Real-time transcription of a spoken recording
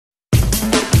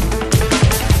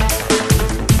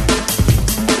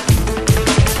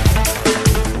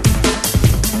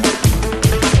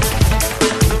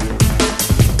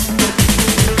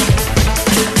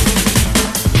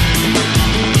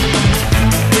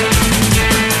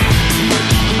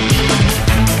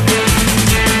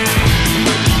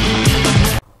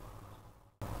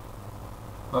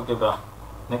Okay, bro.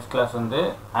 Next class is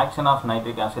the action of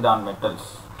nitric acid on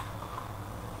metals.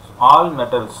 All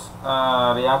metals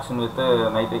reaction with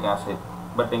nitric acid,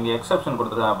 but in the exception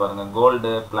gold,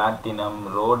 platinum,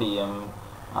 rhodium,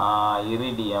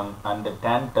 iridium and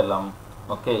tantalum.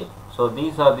 Okay, so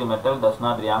these are the metal does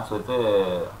not react with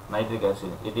nitric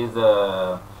acid. It is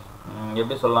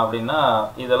எப்படி சொல்லலாம் அப்படின்னா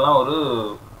இதெல்லாம் ஒரு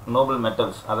noble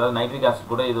metals, அதாவது nitric acid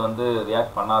கூட இது வந்து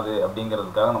react பண்ணாது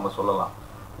அப்படிங்கிறதுக்காக நம்ம சொல்லலாம்.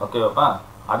 ஓகேவாப்பா?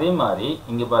 அதே மாதிரி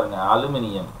இங்கே பாருங்க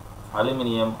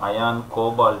aluminium, ion,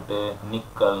 cobalt,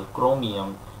 nickel,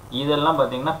 chromium இதெல்லாம்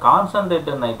பார்த்தீங்கன்னா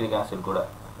கான்சன்ட்ரேட்டட் நைட்ரிக் ஆசிட் கூட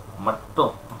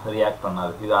மட்டும் ரியாக்ட்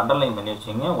பண்ணாது. இது அண்டர்லைன் பண்ணி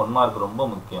வச்சிங்க, 1 மார்க் ரொம்ப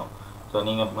முக்கியம். ஸோ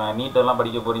நீங்கள் நீட்டெல்லாம்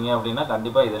படிக்க போகிறீங்க அப்படின்னா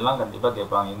கண்டிப்பாக இதெல்லாம் கண்டிப்பாக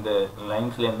கேட்பாங்க, இந்த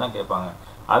லைன்ஸ்லேருந்து தான் கேட்பாங்க.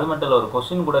 அது மட்டும் இல்லை, ஒரு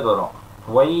கொஸ்டின் கூட வரும்,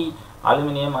 Y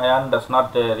aluminium ion does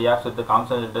not react with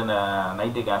concentrated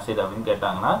nitric acid அப்படின்னு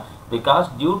கேட்டாங்கன்னா because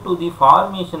due to the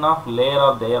formation of layer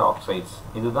of their oxides.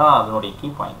 இதுதான் அதனுடைய key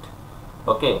point.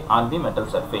 Okay, on the metal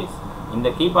surface. இந்த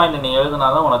கீ பாயிண்ட் நீ எழுதுனா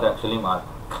தான் உனக்கு ஆக்சுவலி மார்க்.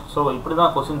 ஸோ இப்படி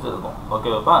தான் கொஸ்டின்ஸ் இருக்கும்.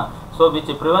 ஓகேவாப்பா? So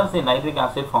which prevents the nitric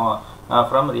acid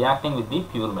from reacting with the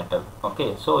pure metal. Okay,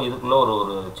 so இதுக்குள்ள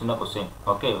ஒரு சின்ன question.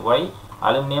 Okay, Y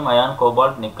aluminium ion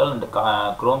cobalt nickel and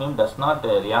chromium does not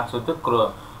react with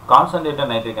concentrated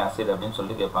nitric acid அப்படின்னு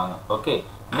சொல்லிட்டு கேட்பாங்க. Okay,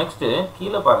 next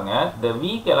கீழே பாருங்க, the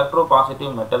week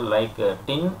எலக்ட்ரோபாசிட்டிவ் metal like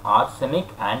tin,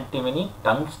 arsenic, antimony,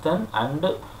 tungsten and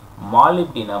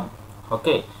molybdenum.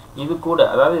 Okay, இது கூட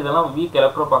அதாவது இதெல்லாம் வீக்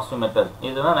எலக்ட்ரோபாசிட்டிவ் மெட்டல்.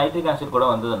 இதெல்லாம் நைட்ரிக் ஆசிட் கூட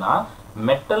வந்ததுன்னா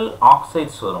மெட்டல்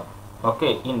ஆக்சைட்ஸ் வரும்.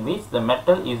 Okay, in which the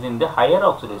metal is in the higher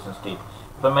oxidation state.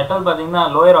 இப்போ மெட்டல் பார்த்தீங்கன்னா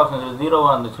லோயர் ஆக்சிடேஷன் 0வாக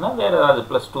இருந்துச்சுன்னா வேறு ஏதாவது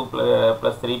 +2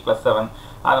 +3 +7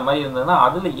 அது மாதிரி இருந்ததுன்னா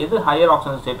அதில் எது ஹையர்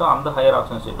ஆக்சிஜன் ஸ்டேட்டோ அந்த ஹையர்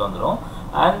ஆக்சிஜன் ஸ்டேட் வந்துடும்.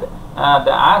 And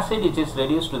the acid it is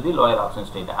reduce to the lower oxygen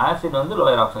state. Acid வந்து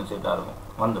லோயர் ஆக்சிஜன் ஸ்டேட்டாக இருக்கும்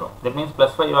வந்துடும். தட் மீன்ஸ்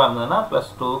 +5ஆக இருந்ததுன்னா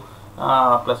 +2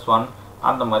 +1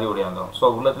 அந்த மாதிரி உடைய வந்துடும். ஸோ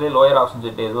உள்ளத்துலேயே லோயர் ஆக்சிஜன்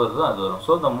ஸ்டேட் எது வருதோ அது வரும்.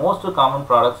 So the most common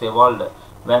products evolved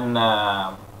when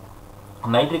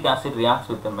nitric acid reacts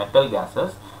with metal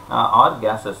gases R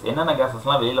gases. என்னென்ன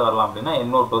கேஸஸ்லாம் வெளியில் வரலாம் அப்படின்னா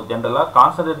NO2. ஜென்ரலாக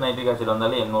கான்சன்ட்ரேட் நைட்ரிக் ஆசிட்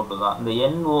வந்தாலே NO2 தான். இந்த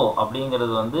NO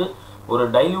அப்படிங்கிறது வந்து ஒரு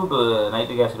டைல்யூட்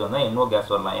நைட்ரிக் ஆசிட் வந்தால் NO கேஸ்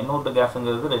வரலாம். NO2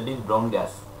 கேஸுங்கிறது reddish brown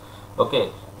case. Okay,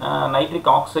 nitric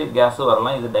oxide கேஸும்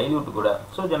வரலாம், இது டைல்யூட் கூட.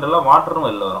 ஸோ ஜென்ரலாக வாட்டரும்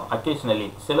வெளில வரும் அக்கேஷ்னலி.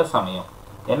 சில சமயம்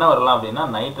என்ன வரலாம் அப்படின்னா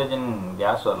நைட்ரஜன்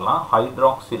கேஸ் வரலாம்,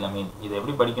 ஹைட்ராக்சிலமின். இது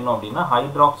எப்படி படிக்கணும் அப்படின்னா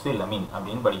ஹைட்ராக்சிலமின்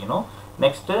அப்படின்னு படிக்கணும்.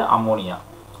 Next ammonia.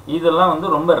 இதெல்லாம் வந்து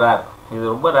ரொம்ப ரேர், இது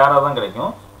ரொம்ப ரேராக தான்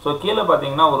கிடைக்கும். ஸோ கீழே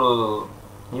பார்த்தீங்கன்னா ஒரு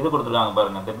இது கொடுத்துருக்காங்க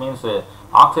பாருங்கள், that means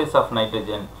oxides of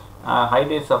nitrogen,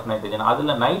 hydrates of nitrogen.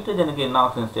 அதில் நைட்ரஜனுக்கு என்ன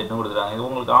ஆக்சிஜன் ஸ்டேட்னு கொடுத்துருக்காங்க. இது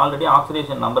உங்களுக்கு ஆல்ரெடி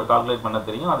ஆக்சிடேஷன் நம்பர் கால்குலேட் பண்ண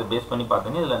தெரியும், அதை பேஸ் பண்ணி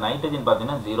பார்த்தீங்க. இதில் நைட்ரஜன்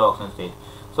பார்த்தீங்கன்னா 0 ஆக்சிஜன் ஸ்டேட்.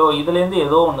 ஸோ இதுலேருந்து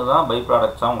ஏதோ ஒன்று தான் பை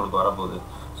ப்ராடக்ட்ஸாக உங்களுக்கு வரப்போகுது.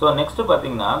 ஸோ நெக்ஸ்ட்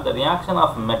பார்த்தீங்கன்னா the reaction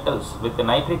of metals with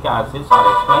nitric acids R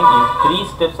explain in 3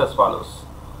 steps as follows.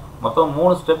 மொத்தம்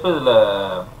 3 ஸ்டெப் இதில்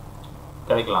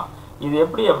கிடைக்கலாம். இது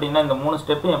எப்படி அப்படின்னா இந்த 3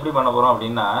 ஸ்டெப்பையும் எப்படி பண்ண போகிறோம்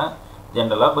அப்படின்னா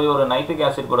ஜென்ரலாக போய் ஒரு நைட்ரிக்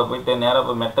ஆசிட் கூட போயிட்டு நேராக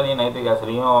போய் மெட்டலையும் நைட்ரிக்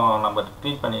ஆசிடையும் நம்ம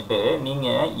ட்ரீட் பண்ணிவிட்டு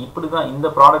நீங்கள் இப்படி தான் இந்த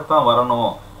ப்ராடக்ட் தான்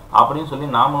வரணும் அப்படின்னு சொல்லி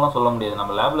நாமலாம் சொல்ல முடியாது.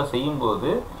 நம்ம லேபில்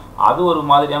செய்யும்போது அது ஒரு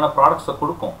மாதிரியான ப்ராடக்ட்ஸை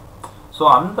கொடுக்கும். ஸோ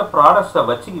அந்த ப்ராடக்ட்ஸை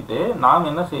வச்சுக்கிட்டு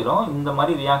நாம் என்ன செய்கிறோம், இந்த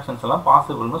மாதிரி ரியாக்ஷன்ஸ் எல்லாம்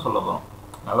பாசிபிள்னு சொல்ல போகிறோம்.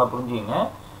 நல்லா புரிஞ்சுக்கிங்க.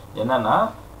 என்னென்னா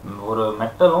ஒரு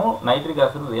மெட்டலும் நைட்ரிக்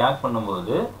ஆசிட் ரியாக்ட்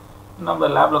பண்ணும்போது நம்ம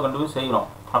லேபில் கொண்டு போய் செய்கிறோம்,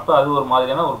 அப்போ அது ஒரு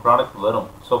மாதிரியான ஒரு ப்ராடக்ட் வரும்.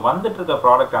 ஸோ வந்துட்டு இருக்க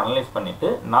ப்ராடக்ட் அனலைஸ் பண்ணிவிட்டு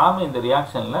நாம் இந்த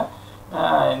ரியாக்ஷனில்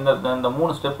இந்த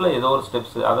 3 ஸ்டெப்பில் ஏதோ ஒரு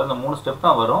ஸ்டெப்ஸ், அதாவது இந்த 3 ஸ்டெப்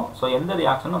தான் வரும். ஸோ எந்த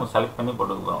ரியாக்ஷன் நம்ம செலக்ட் பண்ணி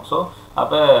போட்டுக்க போகிறோம். ஸோ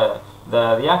அப்போ த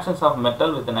reactions of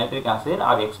metal with nitric acid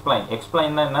R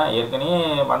எக்ஸ்பிளைன்னா என்ன, ஏற்கனவே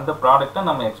வந்த ப்ராடக்ட்டை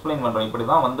நம்ம எக்ஸ்பிளைன் பண்ணுறோம். இப்படி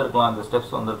தான் வந்திருக்கலாம், இந்த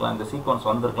ஸ்டெப்ஸ் வந்திருக்கலாம், இந்த சீக்வன்ஸ்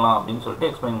வந்திருக்கலாம் அப்படின்னு சொல்லிட்டு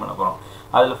எக்ஸ்பிளைன் பண்ண போகிறோம்.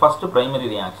 அதில் ஃபஸ்ட்டு ப்ரைமரி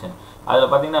ரியாக்ஷன். அதில்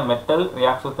பார்த்தீங்கன்னா metal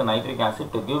reacts with nitric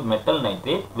acid to give metal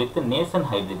nitrate with nascent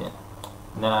hydrogen.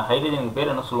 இந்த ஹைட்ரஜனுக்கு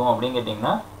பேர் என்ன சொல்லுவோம் அப்படின்னு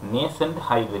கேட்டிங்கன்னா நேசன்ட்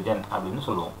ஹைட்ரஜன் அப்படின்னு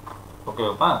சொல்லுவோம்.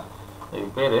 ஓகேவாப்பா?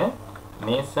 இதுக்கு பேர்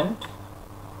நேசன்ட்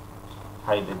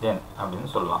ஹைட்ரஜன் அப்படின்னு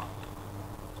சொல்லலாம்.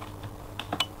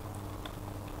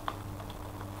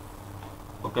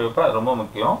 ஓகேவாப்பா? ரொம்ப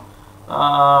முக்கியம்.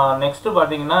 நெக்ஸ்ட்டு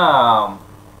பார்த்தீங்கன்னா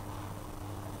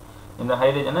இந்த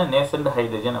ஹைட்ரஜனை நேசன்ட்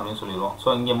ஹைட்ரஜன் அப்படின்னு சொல்லிடுவோம். ஸோ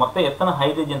இங்கே மொத்தம் எத்தனை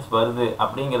ஹைட்ரஜன்ஸ் வருது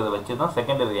அப்படிங்கிறத வச்சு தான்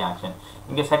செகண்டரி ரியாக்ஷன்.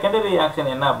 இங்கே செகண்டரி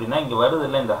ரியாக்ஷன் என்ன அப்படின்னா இங்கே வருது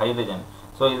இல்லை இந்த ஹைட்ரஜன்.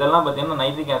 ஸோ இதெல்லாம் பார்த்தீங்கன்னா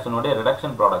நைட்ரிக் ஆசிடோடைய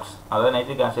ரிடக்ஷன் ப்ராடக்ட்ஸ். அதாவது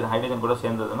நைட்ரிக் ஆசிட் ஹைட்ரஜன் கூட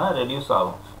சேர்ந்ததுன்னா ரெடியூஸ்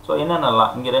ஆகும். ஸோ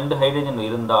என்னென்னலாம் இங்கே 2 ஹைட்ரஜன்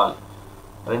இருந்தால்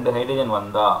 2 ஹைட்ரஜன்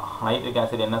வந்தால் நைட்ரிக்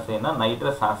ஆசிட் என்ன செய்யணும்னா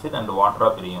நைட்ரஸ் ஆசிட் அண்ட்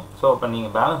வாட்டராக பிரியும். ஸோ இப்போ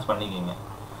நீங்கள் பேலன்ஸ் பண்ணிக்கிங்க.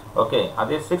 ஓகே,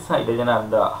 அதே 6 ஹைட்ரஜனாக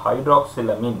இருந்தால்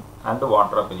ஹைட்ராக்சிலமின் அண்ட்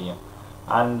வாட்டராக பிரியும்.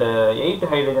 அண்ட் 8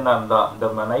 ஹைட்ரஜனாக இருந்தால்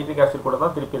இந்த நைட்ரிக் ஆசிட் கூட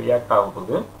தான் திருப்பி ரியாக்ட் ஆக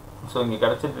போகுது. ஸோ இங்கே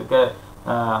கிடச்சிட்டு இருக்க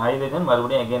ஹைட்ரஜன்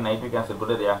மறுபடியும் அகைன் நைட்ரிக் ஆசிட்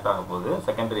கூட ரியாக்ட் ஆக போகுது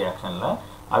செகண்டரி ரியாக்ஷனில்.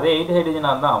 அதே 8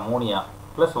 ஹைட்ரஜனாக இருந்தால் அமோனியா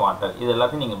ப்ளஸ் வாட்டர், இது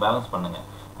எல்லாத்தையும் நீங்கள் பேலன்ஸ் பண்ணுங்கள்.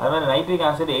 அதுமாதிரி நைட்ரிக்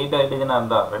ஆசிட் 8 ஹைட்ரஜனாக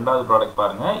இருந்தால் ரெண்டாவது ப்ராடக்ட்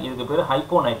பாருங்கள், இதுக்கு பேர்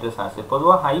ஹைப்போ நைட்ரஸ் ஆசிட்.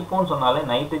 பொதுவாக ஹைப்போன்னு சொன்னாலே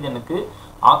நைட்ரஜனுக்கு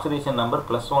ஆக்சிடேஷன் நம்பர்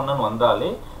 +1 வந்தாலே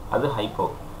அது ஹைப்போ.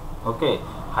 ஓகே,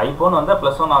 ஹைப்போன்னு வந்தால்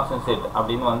 +1 ஆக்சிஜன் ஸ்டேட்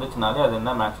அப்படின்னு வந்துச்சுனாலே அது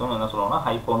என்ன மேக்ஸிமம் என்ன சொல்லுவோம்னா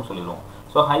ஹைப்போன்னு சொல்லிடுவோம்.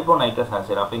 So hypo nitrous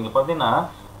acid. அப்போ இங்கே பார்த்தீங்கன்னா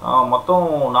மொத்தம்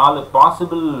 4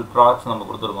 பாசிபிள் ப்ராடக்ட்ஸ் நம்ம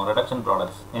கொடுத்துருக்கோம், ரிடக்ஷன்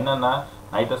ப்ராடக்ட்ஸ். என்னென்ன?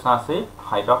 Nitrous acid,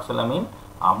 ஹைட்ராக்சிலமீன்,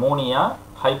 ammonia,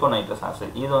 hypo nitrous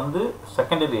acid. இது வந்து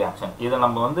செகண்டரி ரியாக்ஷன். இதை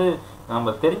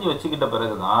நம்ம தெரிஞ்சு வச்சுக்கிட்ட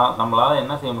பிறகு தான் நம்மளால்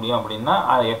என்ன செய்ய முடியும் அப்படின்னா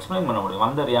எக்ஸ்பிளைன் பண்ண முடியும்.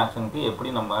 வந்த ரியாக்ஷனுக்கு எப்படி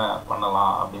நம்ம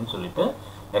பண்ணலாம் அப்படின்னு சொல்லிட்டு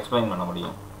எக்ஸ்பிளைன் பண்ண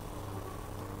முடியும்.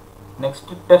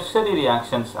 நெக்ஸ்ட் டெர்ஷரி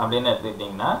ரியாக்ஷன்ஸ் அப்படின்னு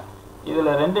எடுத்துக்கிட்டிங்கன்னா இதில்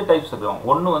 2 டைப்ஸ் இருக்கும்.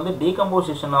 ஒன்று வந்து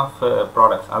டீகம்போசிஷன் ஆஃப்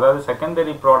ப்ராடக்ட்ஸ், அதாவது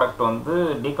செகண்டரி ப்ராடக்ட் வந்து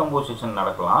டீகம்போசிஷன்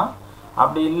நடக்கலாம்.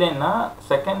 அப்படி இல்லைன்னா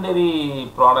செகண்டரி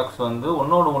ப்ராடக்ட்ஸ் வந்து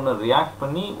ஒன்று ரியாக்ட்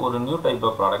பண்ணி ஒரு நியூ டைப்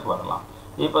ஆஃப் ப்ராடக்ட் வரலாம்.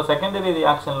 இப்போ செகண்டரி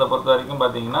ரியாக்ஷனில் பொறுத்த வரைக்கும்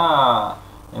பார்த்தீங்கன்னா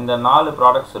இந்த 4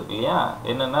 ப்ராடக்ட்ஸ் இருக்கு இல்லையா,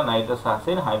 என்னென்னா nitrous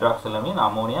acid, ஹைட்ராக்சிலமீன்,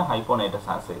 ammonia, hypo nitrous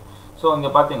acid. So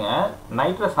இங்கே பார்த்தீங்க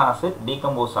nitrous acid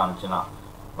decompose ஆனிச்சுன்னா,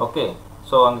 okay,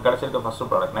 so அங்கே கிடச்சிருக்க first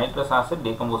product nitrous acid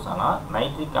decompose ஆனால்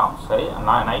nitric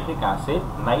acid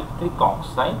nitric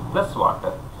oxide plus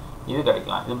water இது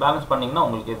கிடைக்கலாம். இது பேலன்ஸ் பண்ணிங்கன்னா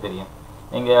உங்களுக்கே தெரியும்.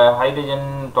 இங்கே ஹைட்ரஜன்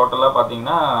டோட்டலாக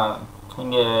பார்த்தீங்கன்னா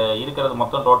இங்கே இருக்கிறது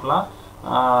மொத்தம் டோட்டலாக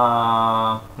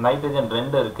நைட்ரஜன்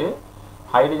 2 இருக்குது,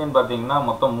 ஹைட்ரஜன் பார்த்தீங்கன்னா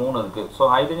மொத்தம் 3 இருக்குது. ஸோ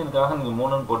ஹைட்ரஜனுக்காக நீங்கள்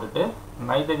 3ன்னு போட்டுட்டு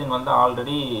நைட்ரஜன் வந்து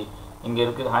ஆல்ரெடி இங்கே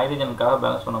இருக்குது, ஹைட்ரஜனுக்காக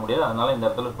பேலன்ஸ் பண்ண முடியாது, அதனால் இந்த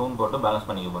இடத்துல 2ன்னு போட்டு பேலன்ஸ்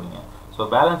பண்ணிக்க போகிறீங்க. ஸோ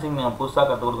பேலன்சிங் நீங்கள் புதுசாக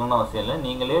கற்றுக் கொடுக்கணும்னு அவசியம் இல்லை,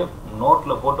 நீங்களே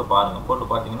நோட்டில் போட்டு பாருங்கள், போட்டு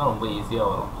பார்த்தீங்கன்னா ரொம்ப ஈஸியாக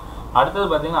வரும். அடுத்தது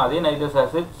பார்த்தீங்கன்னா அதே nitrous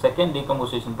acid second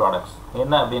decomposition products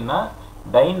என்ன அப்படின்னா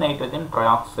டைநைட்ரஜன்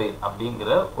ட்ரைஆக்சைடு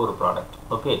அப்படிங்கிற ஒரு ப்ராடக்ட்,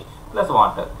 ஓகே, ப்ளஸ்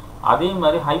வாட்டர். அதே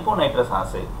மாதிரி ஹைப்போ நைட்ரஸ்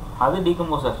ஆசிட் அது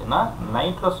டீகம்போஸ் ஆச்சுன்னா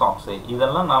நைட்ரஸ் ஆக்சைடு.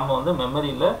 இதெல்லாம் நம்ம வந்து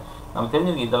மெமரியில் நம்ம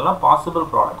தெரிஞ்சுருக்கு, இதெல்லாம் possible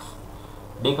products.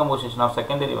 Decomposition of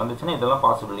secondary வந்துச்சுன்னா இதெல்லாம்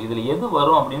பாசிபிள். இதில் எது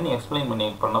வரும் அப்படின்னு எக்ஸ்பிளைன்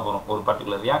பண்ண போகிறோம். ஒரு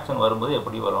பர்டிகுலர் ரியாக்ஷன் வரும்போது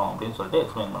எப்படி வரும் அப்படின்னு சொல்லிட்டு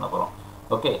எக்ஸ்பிளைன் பண்ண போகிறோம்.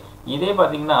 ஓகே, இதே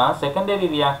பார்த்தீங்கன்னா செகண்டரி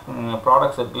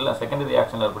ப்ராடக்ட்ஸ் இருக்குல்ல, செகண்டரி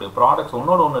ரியாக்ஷனில் இருக்கக்கூடிய ப்ராடக்ட்ஸ்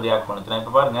ஒன்று ரியாக்ட் பண்ணுச்சுன்னா,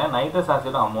 இப்போ பாருங்கள் நைட்ரஸ்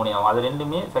ஆசிடும் அமோனியாவும் அது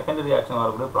ரெண்டுமே செகண்டரி ரியாக்ஷன்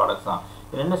வரக்கூடிய ப்ராடக்ட்ஸ் தான்.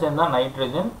 ரெண்டு சேர்ந்தா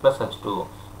நைட்ரஜன் ப்ளஸ் H2.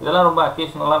 இதெல்லாம் ரொம்ப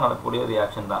அக்கேஷனலாக நடக்கக்கூடிய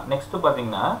ரியாக்ஷன் தான். நெக்ஸ்ட்டு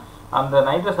பார்த்தீங்கன்னா அந்த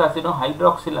நைட்ரஸ் ஆசிடும்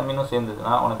ஹைட்ராக்சிலமீனும்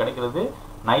சேர்ந்ததுன்னா உனக்கு கிடைக்கிறது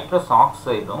நைட்ரஸ்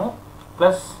ஆக்சைடும்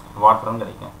ப்ளஸ் வாட்டரும்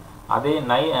கிடைக்கும். அதே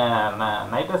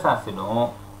நைட்ரஸ் ஆசிடும்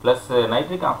ப்ளஸ்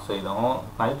நைட்ரிக் ஆக்சைடும்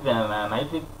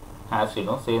நைட்ரிக்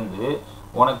ஆசிடும் சேர்ந்து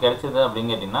உனக்கு கிடைச்சது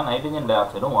அப்படின்னு கேட்டிங்கன்னா நைட்ரஜன் டை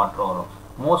ஆக்சைடும் வாட்டரும் வரும்.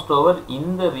 மோஸ்ட் ஓவர்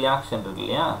இந்த ரியாக்ஷன் இருக்கு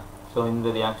இல்லையா, ஸோ இந்த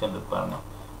ரியாக்ஷன் இருக்கு பாருங்க.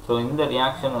 ஸோ இந்த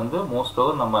ரியாக்ஷன் வந்து மோஸ்ட்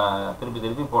ஓவர் நம்ம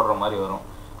திருப்பி போடுற மாதிரி வரும்.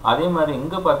 அதே மாதிரி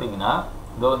இங்கே பார்த்தீங்கன்னா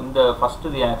இந்த ஃபஸ்ட்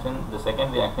ரியாக்ஷன் இந்த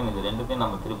செகண்ட் ரியாக்ஷன் இது ரெண்டுத்தையும்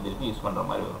நம்ம திருப்பி யூஸ் பண்ணுற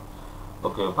மாதிரி வரும்.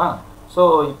 ஓகேப்பா. ஸோ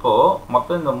இப்போது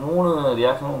மொத்தம் இந்த 3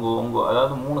 ரியாக்ஷன்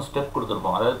அதாவது 3 ஸ்டெப்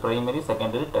கொடுத்துருப்போம். அதாவது ப்ரைமரி,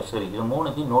 செகண்டரி, டெர்ஷரி. இது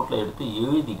 3த்தையும் நோட்டில் எடுத்து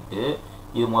எழுதிக்கிட்டு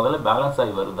இது முதல்ல பேலன்ஸ்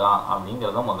ஆகி வருதா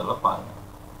அப்படிங்கிறத முதல்ல பாருங்கள்.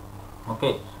 ஓகே,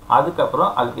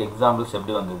 அதுக்கப்புறம் அதுக்கு எக்ஸாம்பிள்ஸ்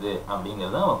எப்படி வந்தது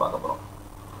அப்படிங்கிறத நம்ம பார்க்க போகிறோம்.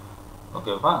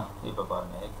 ஓகேப்பா. இப்போ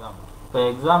பாருங்கள் எக்ஸாம்பிள். இப்போ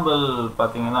எக்ஸாம்பிள்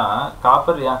பார்த்தீங்கன்னா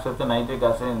copper reacts with nitric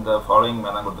acid இந்த ஃபாலோயிங்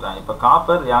வேணால் கொடுத்துருக்காங்க. இப்போ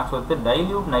copper reacts with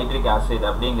dilute nitric acid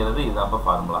அப்படிங்கிறது இதுதான் இப்போ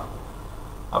ஃபார்முலா.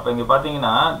 அப்போ இங்கே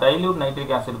பார்த்தீங்கன்னா டைல்யூட்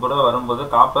நைட்ரிக் ஆசிட் கூட வரும்போது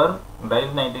copper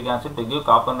dilute nitric acid to give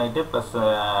copper nitrate plus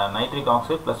nitric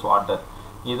oxide plus water.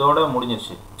 இதோட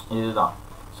முடிஞ்சிருச்சு, இதுதான்.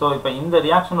 ஸோ இப்போ இந்த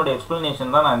ரியாக்ஷனோட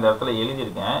எக்ஸ்ப்ளனேஷன் தான் நான் இந்த இடத்துல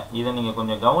எழுதியிருக்கேன். இதை நீங்கள்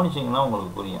கொஞ்சம் கவனிச்சிங்கன்னா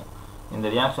உங்களுக்கு புரியும். இந்த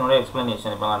ரியாக்ஷனோட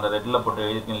எக்ஸ்ப்ளனேஷன் இப்போ நான் அந்த ரெட்டில் போட்டு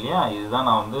எழுதியிருக்கேன் இல்லையா, இதுதான்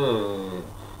நான் வந்து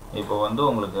இப்போ வந்து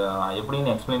உங்களுக்கு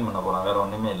எப்படின்னு எக்ஸ்பிளைன் பண்ண போகிறேன், வேறு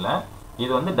ஒன்றுமே இல்லை.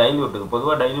 இது வந்து டைல்யூட்டுக்கு,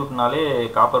 பொதுவாக டைல்யூட்னாலே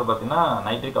காப்பர் பார்த்தீங்கன்னா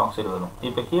நைட்ரிக் ஆக்சைடு வரும்.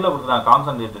 இப்போ கீழே கொடுத்துருக்காங்க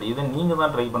கான்சன்ட்ரேட்டட், இதை நீங்கள்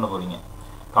தான் ட்ரை பண்ண போகிறீங்க.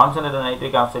 கான்சன்ட்ரேட்டட்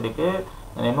நைட்ரிக் ஆக்சைடுக்கு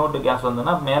NO2 கேஸ்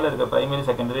வந்துன்னா மேலே இருக்க ப்ரைமரி,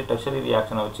 செகண்டரி, டெர்ஷரி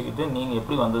ரியாக்ஷனை வச்சுக்கிட்டு நீங்கள்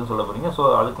எப்படி வந்ததுன்னு சொல்ல போகிறீங்க. ஸோ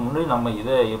அதுக்கு முன்னாடி நம்ம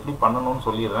இதை எப்படி பண்ணணும்னு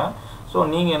சொல்லிடுறேன். ஸோ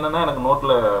நீங்கள் என்னென்னா எனக்கு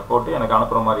நோட்டில் போட்டு எனக்கு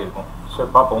அனுப்புகிற மாதிரி இருக்கும். ஸோ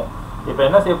பார்ப்போம். இப்போ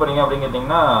என்ன செய்ய போகிறீங்க அப்படின்னு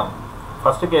கேட்டிங்கன்னா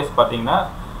ஃபஸ்ட்டு கேஸ் பார்த்தீங்கன்னா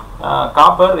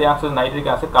copper reaction nitric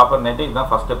acid copper nitrate தான்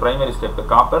first primary step.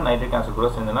 Copper nitric acid கூட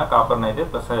சேர்ந்துன்னா காப்பர்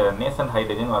நைட்ரேட் ப்ளஸ் நேசன்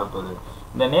ஹைட்ரஜன் வரப்போகுது.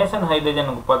 இந்த நேசன்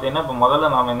ஹைட்ரஜனுக்கு பார்த்தீங்கன்னா இப்போ முதல்ல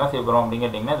நாம் என்ன செய்ய போகிறோம் அப்படின்னு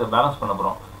கேட்டிங்கன்னா இதை பேலன்ஸ் பண்ண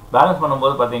போகிறோம். பேலன்ஸ்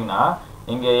பண்ணும்போது பார்த்தீங்கன்னா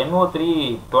இங்கே NO3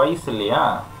 ட்வைஸ் இல்லையா,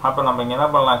 அப்போ நம்ம இங்கே என்ன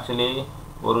பண்ணலாம், ஆக்சுவலி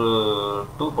ஒரு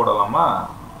 2 போடலாமா,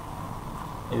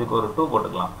 இதுக்கு ஒரு 2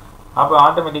 போட்டுக்கலாம். அப்போ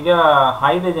ஆட்டோமேட்டிக்காக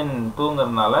ஹைட்ரஜன்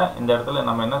 2ங்கிறதுனால இந்த இடத்துல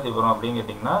நம்ம என்ன செய்ய போகிறோம் அப்படின்னு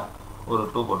கேட்டிங்கன்னா ஒரு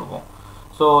 2 போட்டுப்போம்.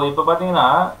 ஸோ இப்போ பார்த்தீங்கன்னா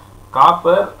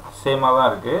காப்பர் சேமாக தான்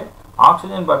இருக்குது,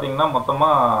 ஆக்சிஜன் பார்த்தீங்கன்னா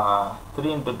மொத்தமாக 3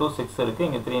 × 2 6 இருக்குது,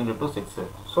 இங்கே 3 × 2 6.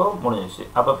 ஸோ முடிஞ்சிச்சு.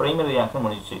 அப்போ ப்ரைமரி ரியாக்ஷன்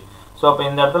முடிஞ்சிச்சு. ஸோ அப்போ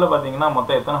இந்த இடத்துல பார்த்தீங்கன்னா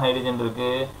மொத்தம் எத்தனை ஹைட்ரஜன்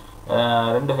இருக்குது?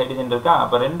 2 ஹைட்ரஜன் இருக்கா?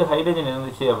 அப்போ 2 ஹைட்ரஜன்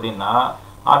இருந்துச்சு அப்படின்னா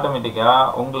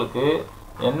ஆட்டோமேட்டிக்காக உங்களுக்கு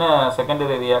என்ன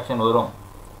செகண்டரி ரியாக்ஷன் வரும்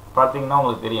பார்த்தீங்கன்னா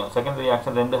உங்களுக்கு தெரியும். செகண்டரி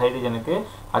ரியாக்ஷன் 2 ஹைட்ரஜனுக்கு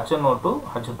HNO2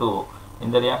 H2O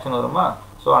இந்த ரியாக்ஷன் வருமா?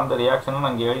 ஸோ அந்த ரியாக்ஷனை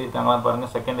நான் இங்கே எழுதியிருக்காங்களான்னு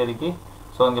பாருங்கள் செகண்டரிக்கு.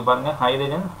 ஸோ இங்கே பாருங்கள்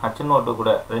ஹைட்ரஜன் HNO2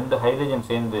 கூட 2 ஹைட்ரஜன்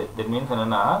சேர்ந்து, தட் மீன்ஸ்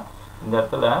என்னென்னா இந்த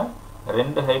இடத்துல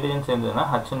 2 ஹைட்ரஜன் சேர்ந்ததுன்னா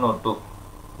HNO2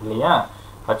 இல்லையா?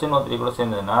 HNO3 கூட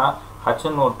சேர்ந்ததுன்னா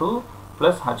HNO2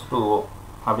 + H2O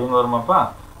அப்படின்னு வருமாப்பா.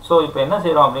 ஸோ இப்போ என்ன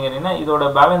செய்கிறோம் அப்படிங்கிறீங்கன்னா இதோட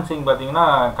பேலன்சிங் பார்த்தீங்கன்னா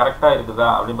கரெக்டாக இருக்குதா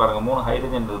அப்படின்னு பாருங்கள். 3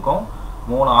 ஹைட்ரஜன் இருக்கும்,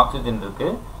 3 ஆக்சிஜன்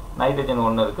இருக்குது, நைட்ரஜன்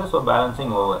 1 இருக்குது. So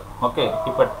balancing over. ஓகே,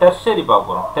 இப்போ டெர்ஷரி பார்க்க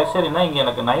போகிறோம். டெர்ஷரினா இங்கே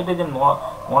எனக்கு நைட்ரஜன்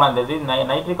மூணாந்தேதி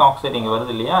நைட்ரிக் ஆக்சைடு இங்கே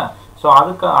வருது இல்லையா? ஸோ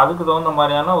அதுக்கு தகுந்த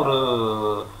மாதிரியான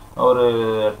ஒரு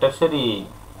டெர்ஷரி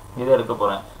இதை எடுக்க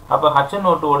போகிறேன். அப்போ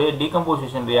HNO2 உடைய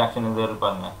டீகம்போசிஷன் ரியாக்ஷன் இது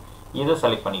இருப்பாங்க, இதை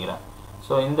செலக்ட் பண்ணிக்கிறேன்.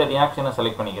 ஸோ இந்த ரியாக்ஷனை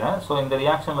செலக்ட் பண்ணிக்கிறேன். ஸோ இந்த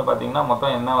ரியாக்ஷனில் பார்த்தீங்கன்னா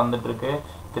மொத்தம் என்ன வந்துட்டுருக்கு?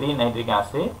 3 nitric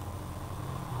acid.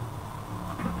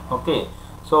 Okay,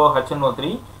 so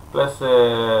HNO3 plus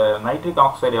nitric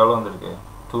oxide எவ்வளோ வந்திருக்கு?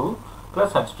 2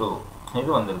 + H2 இது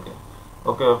வந்திருக்கு.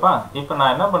 ஓகேவாப்பா. இப்போ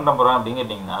நான் என்ன பண்ண போகிறேன் அப்படின்னு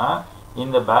கேட்டிங்கன்னா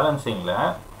இந்த பேலன்சிங்கில்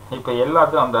இப்போ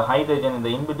எல்லாத்தையும் அந்த ஹைட்ரஜன் இந்த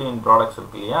இன்பிட்வீன் ப்ராடக்ட்ஸ்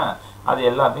இருக்கு இல்லையா, அது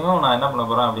எல்லாத்தையும் நான் என்ன பண்ண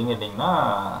போகிறேன் அப்படின்னு கேட்டிங்கன்னா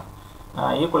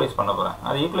ஈக்குவலைஸ் பண்ண போகிறேன்.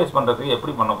 அது ஈக்குவலைஸ் பண்ணுறதுக்கு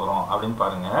எப்படி பண்ண போகிறோம் அப்படின்னு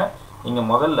பாருங்கள். இங்கே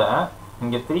முதல்ல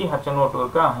இங்கே 3 HNO2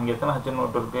 இருக்கா? இங்கே எத்தனை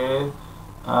HNO2 இருக்குது?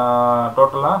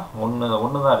 டோட்டலாக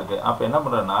ஒன்று தான் இருக்குது. அப்போ என்ன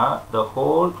பண்ணுறேன்னா the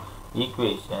whole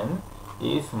equation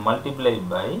is multiplied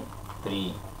by 3.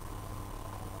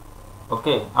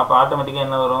 Okay, அப்போ ஆட்டோமேட்டிக்காக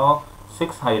என்ன வரும்?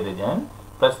 6 hydrogen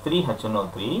plus 3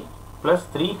 HNO3 plus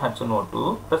 3 HNO2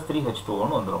 plus 3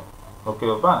 H2Oன்னு வந்துடும்.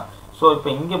 ஓகேவாப்பா. ஸோ இப்போ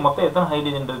இங்கே மொத்தம் எத்தனை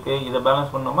ஹைட்ரஜன் இருக்குது? இதை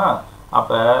பேலன்ஸ் பண்ணணுமா?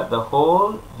 அப்போ the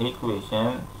whole equation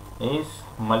is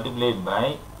multiplied by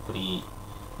 3.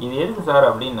 இது எதுக்கு சார்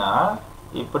அப்படின்னா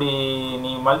இப்படி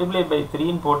நீ மல்டிப்ளை பை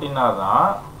 3ன்னு போட்டினா தான்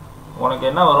உனக்கு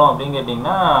என்ன வரும் அப்படின்னு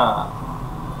கேட்டிங்கன்னா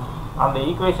அந்த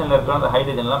ஈக்குவேஷனில் இருக்கிற அந்த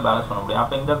ஹைட்ரஜன்லாம் பேலன்ஸ் பண்ண முடியும்.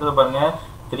 அப்போ இந்த இடத்துல பாருங்கள்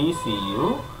 3Cu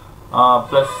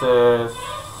plus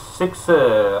 6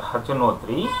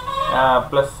 HNO3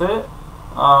 plus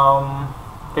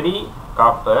 3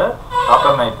 copper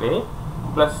nitrate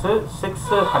plus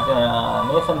 6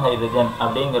 நேசன் ஹைட்ரஜன்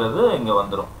அப்படிங்கிறது இங்கே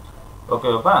வந்துடும்.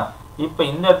 ஓகேவாப்பா. இப்போ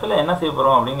இந்த இடத்துல என்ன செய்ய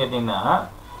போகிறோம் அப்படின்னு கேட்டிங்கன்னா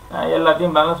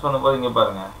எல்லாத்தையும் பேலன்ஸ் பண்ணும்போது இங்கே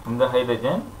பாருங்கள் இந்த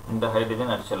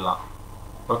ஹைட்ரஜன் அடிச்சிடலாம்.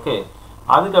 ஓகே,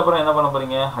 அதுக்கப்புறம் என்ன பண்ண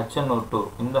போகிறீங்க? HNO2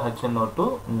 இந்த HNO2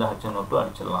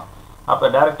 அடிச்சிடலாம். அப்போ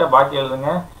டேரெக்டாக பாக்கி எழுதுங்க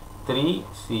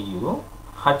 3Cu.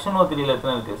 HNO3யில்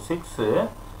எத்தனை இருக்குது? 6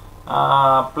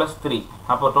 ப்ளஸ் 3.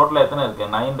 அப்போ டோட்டலாக எத்தனை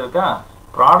இருக்குது? 9 இருக்கா?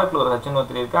 ப்ராடக்டில் ஒரு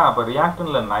HNO3 இருக்கா? அப்போ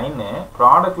ரியாக்டனில் 9,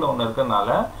 ப்ராடக்டில் ஒன்று இருக்கிறதுனால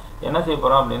என்ன செய்ய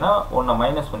போகிறோம் அப்படின்னா ஒன்றை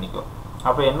மைனஸ் பண்ணிக்கும்.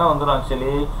 அப்போ என்ன வந்துடும்?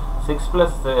 ஆக்சுவலி 6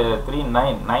 + 3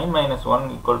 9 - 1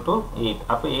 = 8.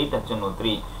 அப்போ 8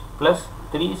 HNO3 plus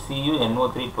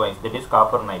 3CuNO3 twice, that is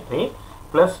copper nitrate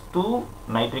plus 2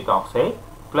 nitric oxide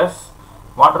plus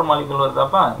water molecule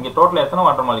வருதாப்பா. இங்கே டோட்டலாக எத்தனை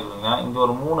வாட்டர் மாலிகுலுங்க? இங்கே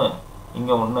ஒரு 3,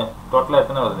 இங்கே 1, டோட்டலாக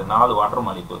எத்தனை வருது? 4 வாட்டர்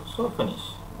மாலிகுல். ஸோ ஃபினிஷ்,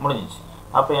 முடிஞ்சிச்சு.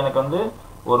 அப்போ எனக்கு வந்து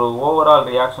ஒரு ஓவரால்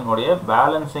ரியாக்ஷனுடைய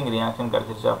பேலன்சிங் ரியாக்ஷன்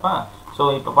கிடச்சிருச்சாப்பா. ஸோ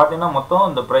இப்போ பார்த்தீங்கன்னா மொத்தம்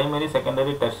இந்த ப்ரைமரி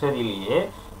செகண்டரி டெர்ஷரியிலேயே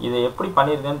இதை எப்படி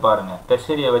பண்ணியிருக்கேன்னு பாருங்கள்.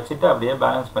 டெர்ஷரியை வச்சுட்டு அப்படியே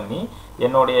பேலன்ஸ் பண்ணி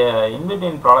என்னுடைய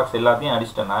இன்பிட்வீன் ப்ராடக்ட்ஸ் எல்லாத்தையும்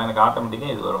அடிச்சிட்டேன்னா எனக்கு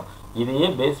ஆட்டோமேட்டிக்காக இது வரும். இதையே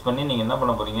பேஸ் பண்ணி நீங்கள் என்ன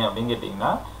பண்ண போகிறீங்க அப்படின்னு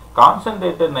கேட்டிங்கன்னா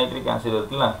கான்சன்ட்ரேட்டட் நைட்ரிக் ஆசிட்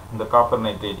இருக்குல்ல, இந்த காப்பர்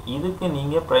நைட்ரேட், இதுக்கு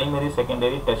நீங்கள் ப்ரைமரி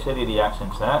செகண்டரி டெர்ஷரி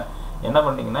ரியாக்ஷன்ஸை என்ன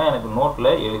பண்ணிங்கன்னா எனக்கு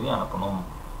நோட்டில் எழுதி அனுப்பணும்.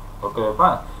 ஓகேவாப்பா.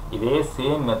 இதே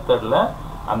சேம் மெத்தடில்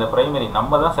அந்த ப்ரைமரி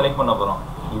நம்ம தான் செலக்ட் பண்ண போகிறோம்.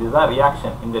 இதுதான்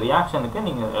ரியாக்ஷன். இந்த ரியாக்ஷனுக்கு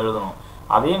நீங்கள் எழுதணும்.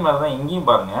 அதே மாதிரி தான் இங்கேயும்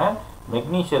பாருங்கள்.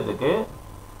 மெக்னீஷியத்துக்கு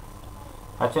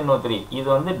HNO3 இது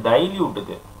வந்து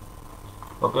டைல்யூட்டுக்கு.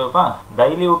 ஓகேவாப்பா.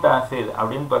 டைல்யூட் ஆசிட்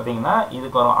அப்படின்னு பார்த்தீங்கன்னா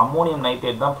இதுக்கு வரும் அம்மோனியம்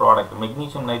நைட்ரேட் தான் product.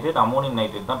 Magnesium nitrate, ammonium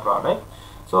nitrate தான் ப்ராடக்ட்.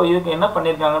 ஸோ இதுக்கு என்ன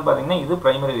பண்ணியிருக்காங்கன்னு பார்த்தீங்கன்னா இது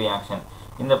ப்ரைமரி ரியாக்ஷன்.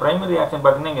 இந்த ப்ரைமரி ரியாக்ஷன்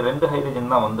பார்த்தீங்கன்னா இங்கே 2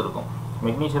 ஹைட்ரஜன் தான் வந்திருக்கும்.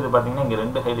 மெக்னீஷியத்துக்கு பார்த்தீங்கன்னா இங்கே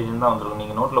 2 ஹைட்ரஜன் தான் வந்திருக்கும்.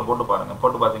 நீங்கள் நோட்டில் போட்டு பாருங்கள்.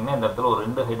 போட்டு பார்த்தீங்கன்னா இந்த இடத்துல ஒரு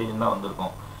 2 ஹைட்ரஜன் தான்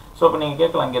வந்திருக்கும். ஸோ இப்போ நீங்கள்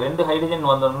கேட்கலாம், இங்கே 2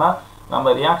 ஹைட்ரஜன் வந்தோம்னா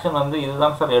நம்ம ரியாக்ஷன் வந்து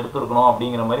இதுதான் சார் எடுத்துருக்கணும்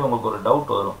அப்படிங்கிற மாதிரி உங்களுக்கு ஒரு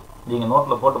டவுட் வரும். நீங்கள்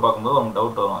நோட்டில் போட்டு பார்க்கும்போது உங்களுக்கு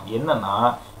டவுட் வரும். என்னென்னா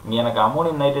இங்கே எனக்கு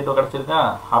அம்மோனியம் நைட்ரேட்டோ கிடச்சிருக்கா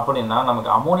அப்படின்னா நமக்கு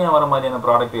அம்மோனியா வர மாதிரியான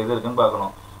ப்ராடக்ட் எது இருக்குன்னு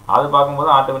பார்க்கணும். அது பார்க்கும்போது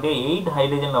ஆட்டோமேட்டிக்காக 8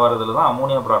 ஹைட்ரஜன் வரதுல தான்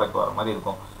அம்மோனியா ப்ராடக்ட் வர மாதிரி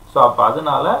இருக்கும். ஸோ அப்போ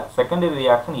அதனால செகண்டரி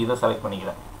ரியாக்ஷன் இதை செலக்ட்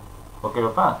பண்ணிக்கிறேன்.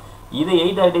 ஓகேவாப்பா. இது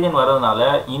 8 ஹைட்ரஜன் வரதுனால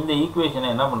இந்த ஈக்குவேஷனை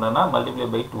என்ன பண்ணுறேன்னா மல்டிப்ளை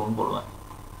பை 2ன்னு போடுவேன்.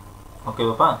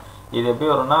 ஓகேவாப்பா. இது எப்படி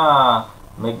வரும்னா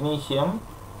மெக்னீஷியம்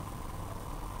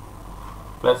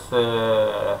plus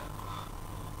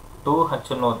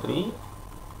 2HNO3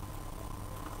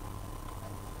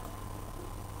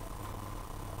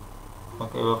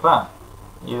 ஓகேவாப்பா.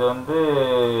 இது வந்து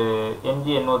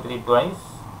MgNO3 twice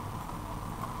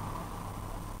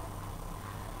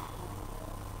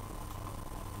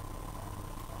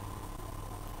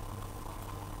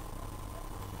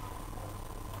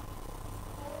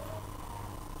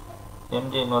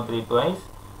MgNO3 twice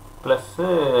plus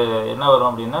என்ன வரும்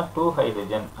அப்படின்னா 2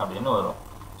 hydrogen அப்படின்னு வரும்.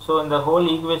 ஸோ இந்த ஹோல்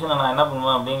ஈக்குவேஷனை நான் என்ன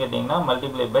பண்ணுவேன் அப்படின்னு கேட்டிங்கன்னா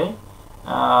மல்டிப்ளை பை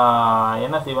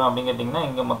என்ன செய்வேன் அப்படின்னு கேட்டிங்கன்னா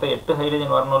இங்கே மொத்தம் 8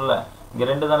 ஹைட்ரஜன் வரணும்ல, இங்கே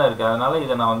 2 தானே இருக்குது, அதனால்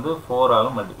இதை நான் வந்து 4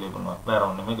 ஆலும் மல்டிப்ளை பண்ணுவேன், வேறு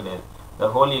ஒன்றுமே கிடையாது. The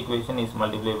whole equation is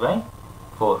multiply by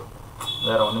 4,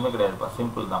 வேறு ஒன்றுமே கிடையாதுப்பா,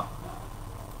 சிம்பிள் தான்.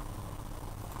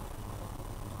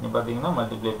 நீ பார்த்தீங்கன்னா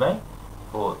மல்டிப்ளை பை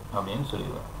 4 அப்படின்னு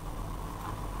சொல்லிடுவேன்.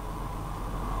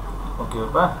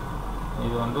 ஓகேப்பா,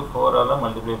 இது வந்து 4 ஆல்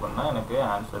மல்டிப்ளை பண்ணால் எனக்கு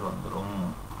ஆன்சர் வந்துடும்.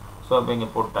 ஸோ இப்போ இங்கே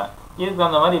போட்டேன். இதுக்கு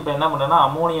அந்த மாதிரி இப்போ என்ன பண்ணுறேன்னா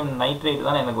அம்மோனியம் நைட்ரேட்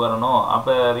தானே எனக்கு வரணும்.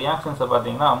 அப்போ ரியாக்ஷன்ஸை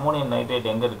பார்த்தீங்கன்னா அம்மோனியம் நைட்ரேட்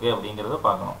எங்கே இருக்குது அப்படிங்கிறத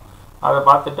பார்க்கணும். அதை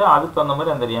பார்த்துட்டு அதுக்கு தகுந்த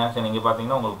மாதிரி அந்த ரியாக்ஷன் இங்கே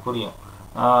பார்த்தீங்கன்னா உங்களுக்கு புரியும்.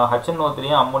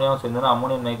 HNO3 அம்மோனியாவும் சேர்ந்துன்னா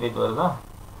அம்மோனியம் நைட்ரேட் வருதா?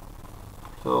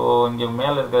 ஸோ இங்கே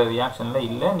மேலே இருக்கிற ரியாக்ஷனில்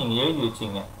இல்லை, நீங்கள் எழுதி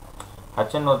வச்சிங்க.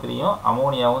 HNO3யும்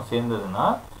அம்மோனியாவும் சேர்ந்ததுன்னா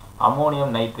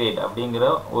அம்மோனியம் நைட்ரேட் அப்படிங்கிற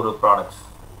ஒரு ப்ராடக்ட்ஸ்.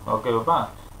 ஓகேவாப்பா,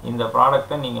 இந்த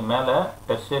ப்ராடக்டை நீங்கள் மேலே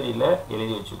டெர்ஷரியில்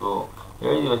எழுதி வச்சுக்கோ.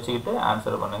 எழுதி வச்சுக்கிட்டு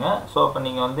ஆன்சர் பண்ணுங்கள். ஸோ அப்போ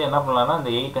நீங்கள் வந்து என்ன பண்ணலாம்னா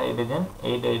இந்த 8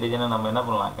 ஹைட்ரஜனை நம்ம என்ன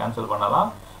பண்ணலாம், கேன்சல் பண்ணலாம்.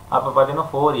 அப்போ பார்த்தீங்கன்னா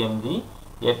 4 mg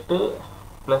 8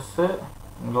 ப்ளஸ்ஸு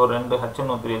இங்கே ஒரு 2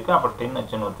 HNO3 இருக்குது, அப்போ 10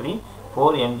 HNO3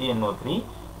 4 MgNO3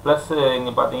 ப்ளஸ்ஸு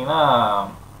இங்கே பார்த்தீங்கன்னா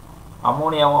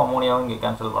அம்மோனியாவும் இங்கே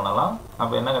கேன்சல் பண்ணலாம்.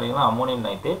 அப்போ என்ன கிடைக்குன்னா அம்மோனியம்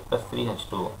நைட்ரேட் ப்ளஸ்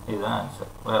 3H2O, இதுதான்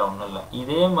ஆன்சர், வேறு ஒன்றும் இல்லை.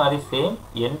 இதே மாதிரி சேம்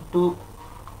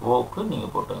N2Oக்கு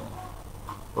நீங்கள் போட்டுருங்க.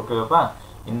 ஓகேவாப்பா,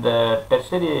 இந்த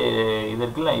டெர்ஷரி இது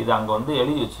இருக்குல்ல, இது அங்கே வந்து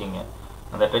எழுதி வச்சிங்க.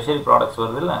 அந்த டெர்ஷரி ப்ராடக்ட்ஸ்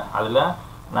வருதுல்ல, அதில்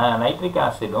நைட்ரிக்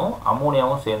ஆசிடும்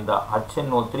அம்மோனியாவும் சேர்ந்தா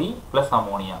HNO3 ப்ளஸ்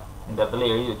அம்மோனியா இந்த இடத்துல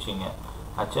எழுதி வச்சிங்க.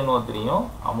 HNO3யும்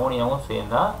அம்மோனியாவும்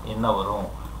சேர்ந்தா என்ன வரும்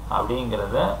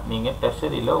அப்படிங்கிறத நீங்கள்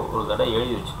டெர்ஷரியில் ஒரு தடவை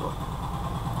எழுதி வச்சுக்கோ.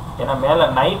 ஏன்னா மேலே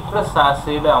நைட்ரஸ்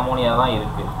ஆசிட் அம்மோனியா தான்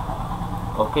இருக்குது.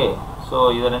 ஓகே, ஸோ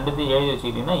இதை ரெண்டுத்தையும் எழுதி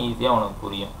வச்சுக்கிட்டிங்கன்னா ஈஸியாக உனக்கு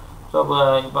புரியும். ஸோ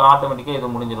இப்போ ஆட்டோமேட்டிக்காக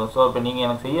இது முடிஞ்சிடும். ஸோ இப்போ நீங்கள்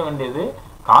எனக்கு செய்ய வேண்டியது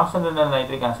கான்சன்ட்ரேட்டட்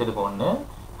நைட்ரிக் ஆசிடுக்கு ஒன்று,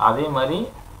 அதே மாதிரி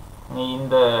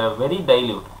இந்த வெரி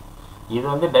டைல்யூட், இது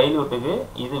வந்து டைல்யூட்டுக்கு,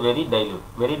 இது வெரி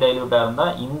டைல்யூட்டாக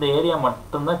இருந்தால் இந்த ஏரியா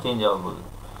மட்டும்தான் சேஞ்ச் ஆக போகுது.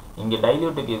 இங்கே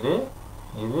டைல்யூட்டுக்கு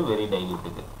இது வெரி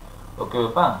டைல்யூட்டுக்கு.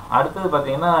 ஓகேப்பா, அடுத்தது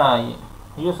பார்த்தீங்கன்னா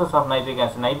uses of nitric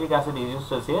acid is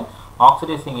used as a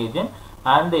oxidising agent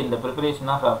and இந்த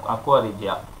ப்ரிப்பரேஷன் ஆஃப்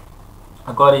அக்வாரிஜியா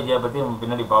பற்றி நம்ம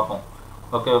பின்னாடி பார்ப்போம்.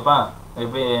 ஓகேப்பா,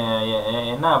 இப்போ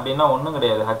என்ன அப்படின்னா ஒன்றும்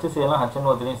கிடையாது, HCl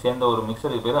HNO3 சேர்ந்த ஒரு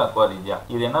மிக்சருக்கு பேர் அக்வாரிஜியா.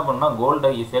 இது என்ன பண்ணால் கோல்டை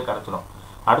ஈஸியாக கிடச்சிடும்.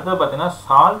 அடுத்தது பார்த்தீங்கன்னா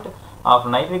salt of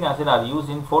nitric acid R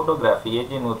use in photography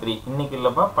AgNO3. இன்றைக்கி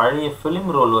இல்லைப்பா, பழைய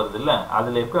ஃபிலிம் ரோல் வருது இல்லை,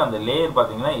 அதில் இருக்கிற அந்த லேயர்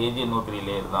பார்த்தீங்கன்னா AgNO3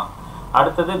 லேயர் தான்.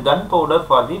 அடுத்தது கன் powder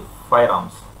for the fire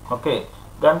arms. Okay,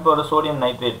 gun powder sodium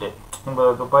nitrate நம்ம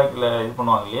துப்பாக்கியில் இது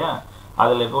பண்ணுவாங்க இல்லையா,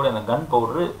 அதில் இருக்கக்கூடிய அந்த கன்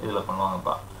பவுடரு இதில்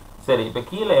பண்ணுவாங்கப்பா. சரி, இப்போ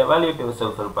கீழே எவாலுவேட்டிவ்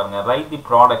ரிசல்ட்ஸ் இருப்பாருங்க. ரைட் தி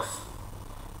ப்ராடக்ட்ஸ்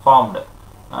ஃபார்ம்டு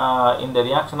இந்த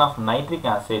reaction of nitric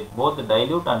acid both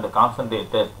dilute and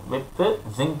concentrated with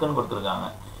ஜிங்க்னு கொடுத்துருக்காங்க.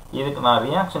 இதுக்கு நான்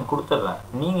ரியாக்ஷன் கொடுத்துட்றேன்,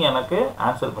 நீங்கள் எனக்கு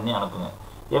ஆன்சர் பண்ணி அனுப்புங்க.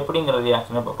 எப்படிங்கிற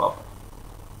ரியாக்ஷனை இப்போ பார்ப்போம்.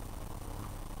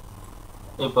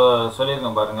 இப்போ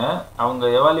சொல்லியிருக்கேன் பாருங்கள், அவங்க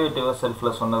எவாலுவேட்டிவ்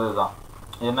செல்ஃபில் சொன்னது தான்.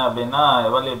 என்ன அப்படின்னா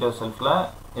எவாலுவேட்டிவ் செல்ஃபில்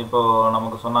இப்போது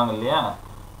நமக்கு சொன்னாங்க இல்லையா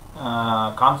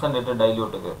கான்சன்ட்ரேட்டட்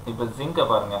டைல்யூட்டுக்கு. இப்போ ஜிங்கை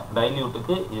பாருங்கள்,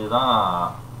 டைல்யூட்டுக்கு இதுதான்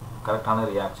கரெக்டான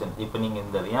ரியாக்ஷன். இப்போ நீங்கள்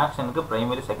இந்த ரியாக்ஷனுக்கு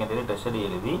ப்ரைமரி செகண்டரி டெர்ஷரி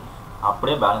எழுதி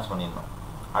அப்படியே பேலன்ஸ் பண்ணிடணும்.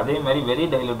 அதே மாதிரி வெரி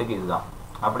டைல்யூட்டுக்கு இதுதான்,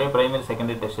 அப்படியே ப்ரைமரி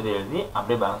செகண்டரி டெர்ஷரி எழுதி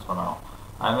அப்படியே பேலன்ஸ் பண்ணணும்.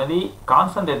 அதுமாதிரி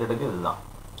கான்சன்ட்ரேட்டடுக்கு இதுதான்,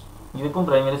 இதுக்கும்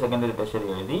ப்ரைமரி செகண்டரி டெர்ஷரி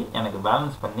எழுதி எனக்கு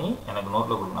பேலன்ஸ் பண்ணி எனக்கு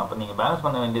நோட்டில் கொடுக்கணும். அப்போ நீங்கள் பேலன்ஸ்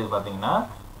பண்ண வேண்டியது பார்த்தீங்கன்னா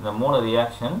இந்த 3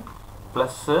 ரியாக்ஷன்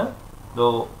ப்ளஸ்ஸு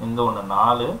இந்த ஒன்று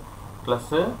 4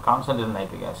 plus concentrated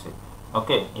nitric acid.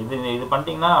 Okay, இது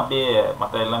பண்ணிட்டீங்கன்னா அப்படியே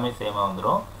மற்ற எல்லாமே சேமாக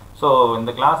வந்துடும். ஸோ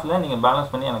இந்த கிளாஸில் நீங்கள்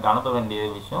பேலன்ஸ் பண்ணி எனக்கு அனுப்ப வேண்டிய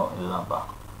விஷயம் இதுதான்ப்பா.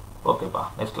 ஓகேப்பா,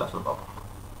 நெக்ஸ்ட் கிளாஸில் பார்ப்போம்.